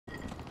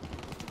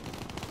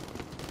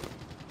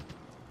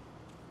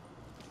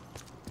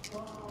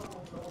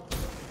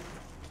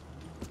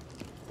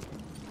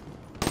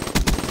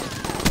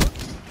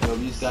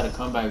we just gotta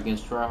come back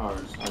against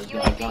TRYHARDS. I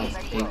got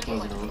like 8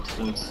 kills in a row,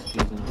 7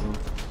 kills in a row.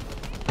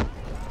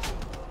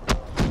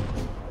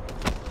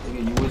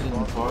 Nigga, you was in the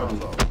party. I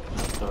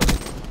started.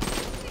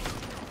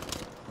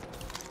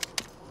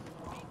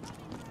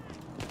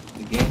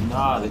 The game,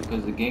 nah,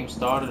 because the game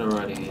started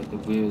already. The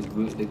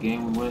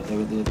game we went,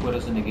 they put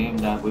us in the game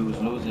that we was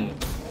losing.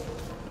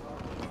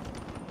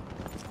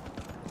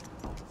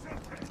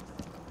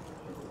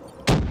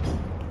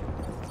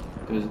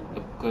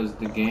 Because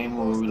the game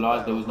where we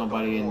lost, there was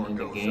nobody in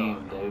the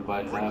game.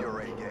 Everybody left.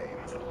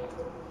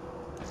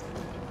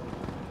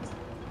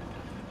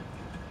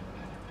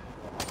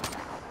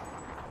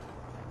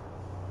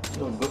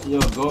 Yo,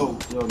 go.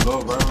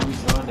 Right when we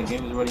joined, the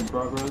game is already in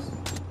progress.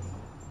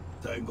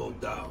 Tango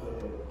down.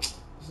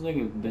 That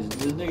nigga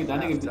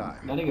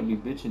be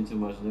bitching too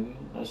much, nigga.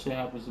 That shit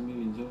happens to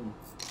me too.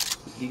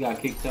 He got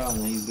kicked out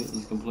and he's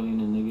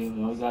complaining,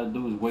 nigga. All you gotta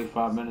do is wait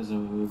 5 minutes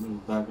and we're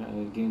back.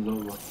 Game's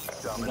over.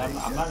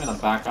 Nigga, I'm not gonna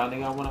back out,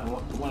 nigga. I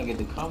wanna get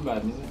the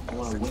comeback, nigga. I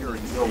wanna win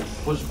it. Yo,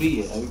 push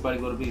B. Everybody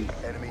go to B.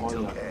 Oh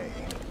yeah.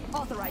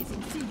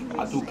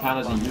 I threw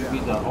counters and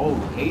UVs. Oh,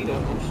 hater.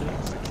 Oh shit.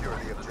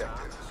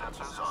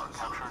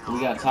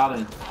 We got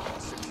talent.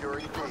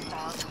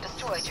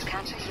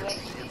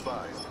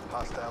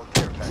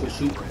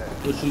 Shoot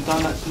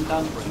down that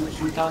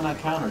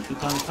counter.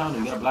 Shoot down the counter.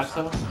 You got a black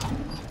cell?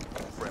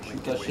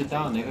 Shoot that shit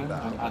down, nigga.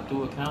 I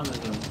threw a counter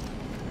at them.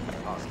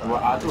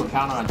 Well, I threw a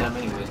counter at them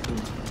anyways, too.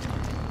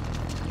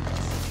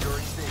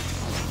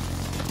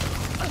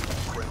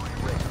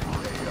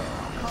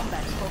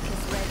 Combat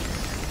focus ready.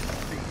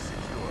 Be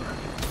secure.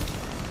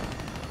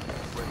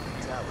 Friendly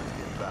talent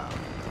inbound.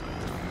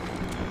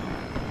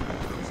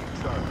 Losing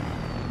Charlie.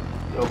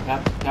 Yo,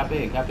 cap A.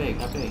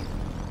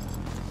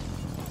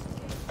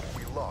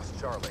 We lost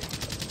Charlie.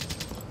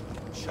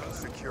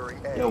 Securing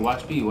A. Yo,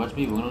 watch B. We're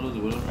gonna lose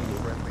it.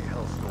 Friendly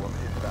Hellstorm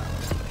inbound.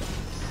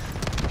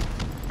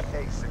 A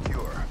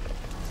secure.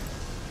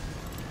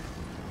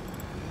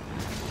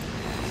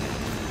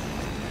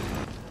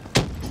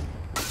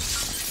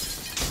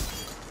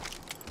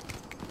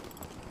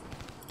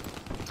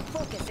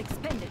 Focus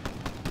expended.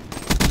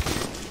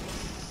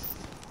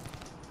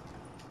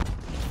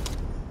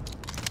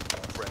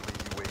 Friendly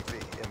UAV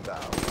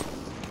inbound.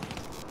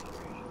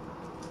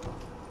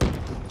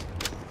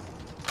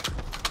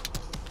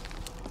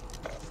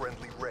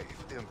 Friendly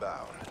Wraith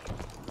inbound.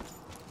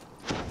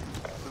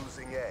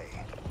 Losing A.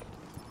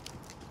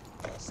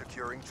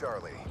 Securing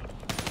Charlie.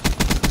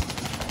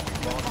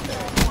 We lost A.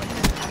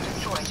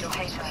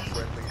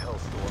 Friendly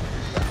Hellstorm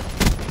inbound.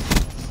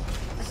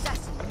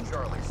 Assassin.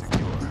 Charlie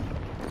secure.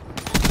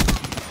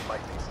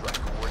 Lightning strike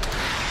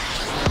coordinated.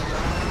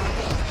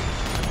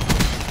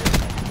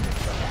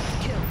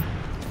 Kill.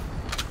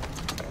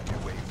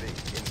 UAV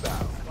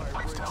inbound.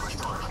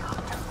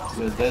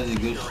 Yo, that's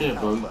good shit,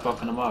 bro. We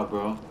fucking them up,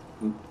 bro.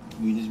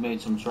 We just made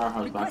some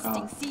TRYHARDS back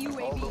out.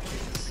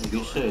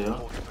 Good shit,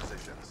 yo.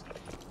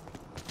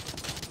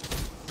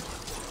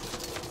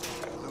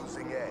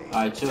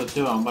 Alright,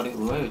 chill. I'm about to get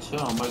another hitter.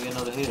 Chill. I'm about to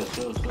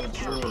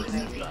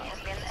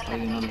get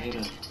another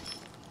hitter.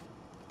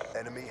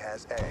 Enemy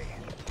has A.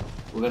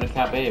 We're gonna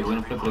cap A. We're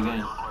gonna flip it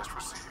again.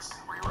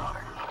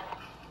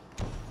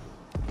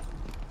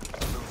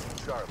 Losing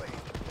Charlie.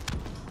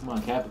 Come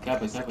on,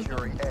 cap it.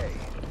 Securing A.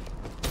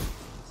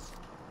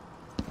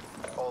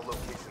 All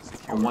locations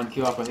secure. On 1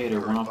 kill off a hater.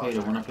 One off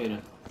hater.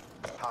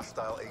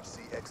 Hostile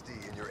HCXD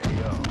in your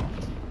AO.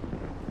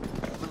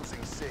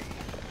 Losing C.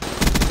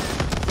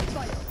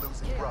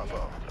 Losing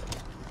Bravo.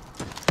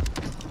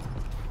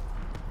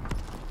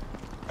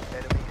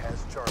 Enemy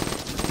has Charlie.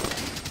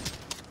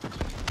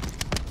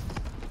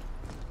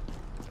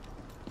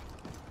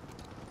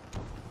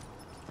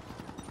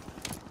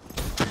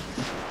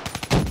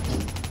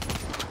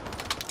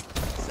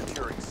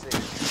 Securing C.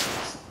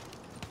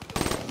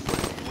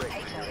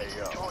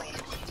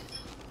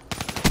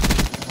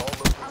 All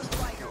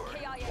locations secure.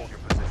 Hold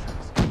your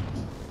positions.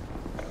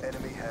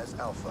 Enemy has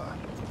Alpha.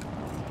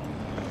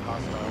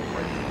 Hostile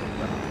Wraith.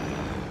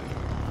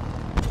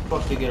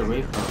 Fuck to get a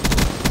Wraith from?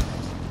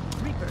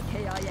 Reaper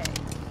KIA.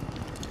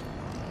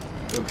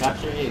 Yo,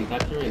 capture A.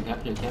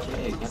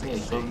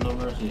 Show them no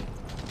mercy.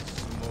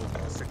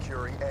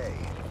 Securing A.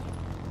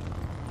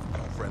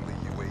 Friendly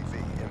UAV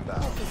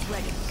inbound. Focus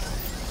ready.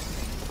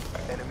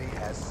 Enemy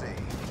has C.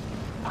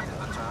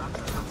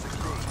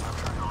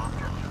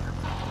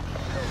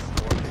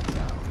 Hellstorm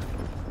inbound.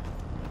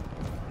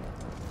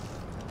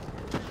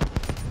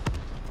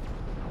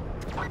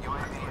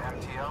 UAV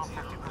MTL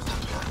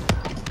 50% dead.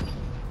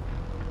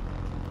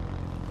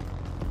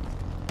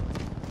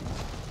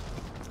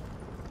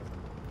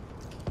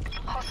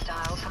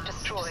 Hostiles have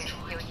destroyed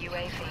your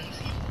UAV.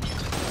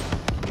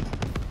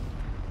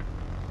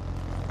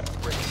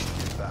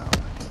 Wraith inbound.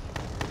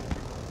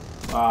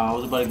 Wow, I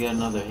was about to get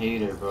another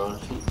hater, bro.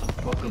 Shoot the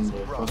fucking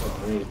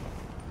Wraith.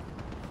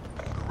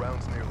 The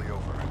round's nearly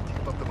over.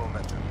 Keep up the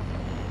momentum.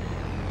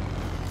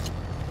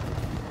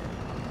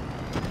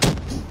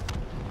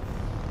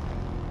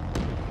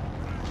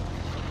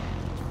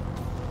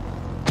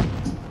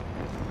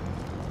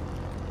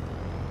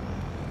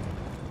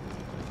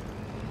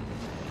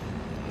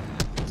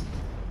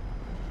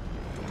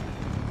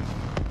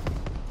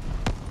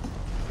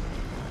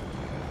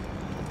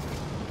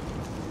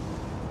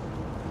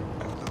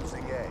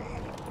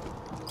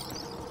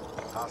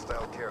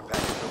 care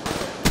package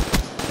overhead.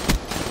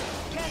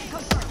 Can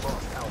confirm.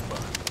 Lost Alpha.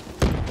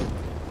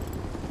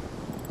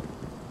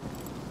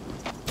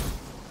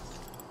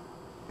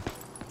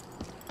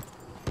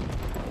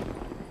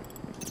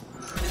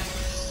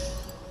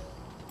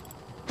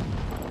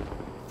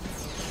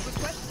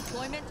 Request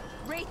deployment.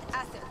 Wraith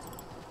asset.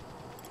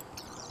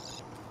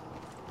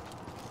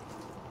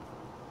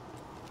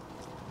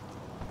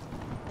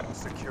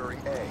 Securing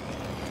A.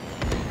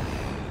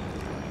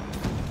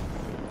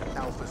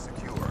 Alpha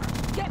secure.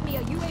 Get me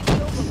a UAV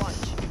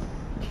overwatch.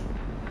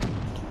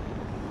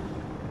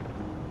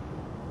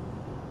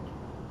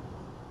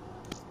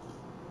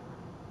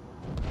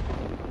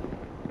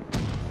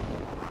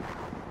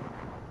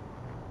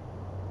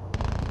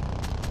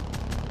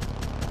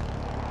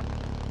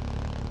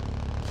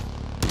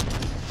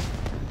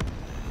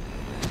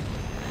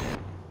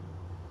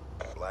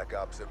 Black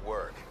Ops at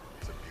work.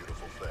 It's a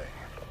beautiful thing.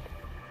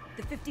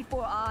 The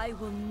 54I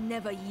will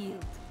never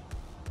yield.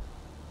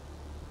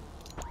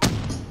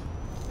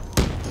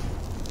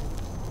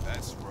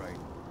 That's right.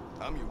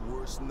 I'm your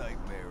worst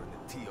nightmare in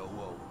the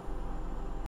TOO.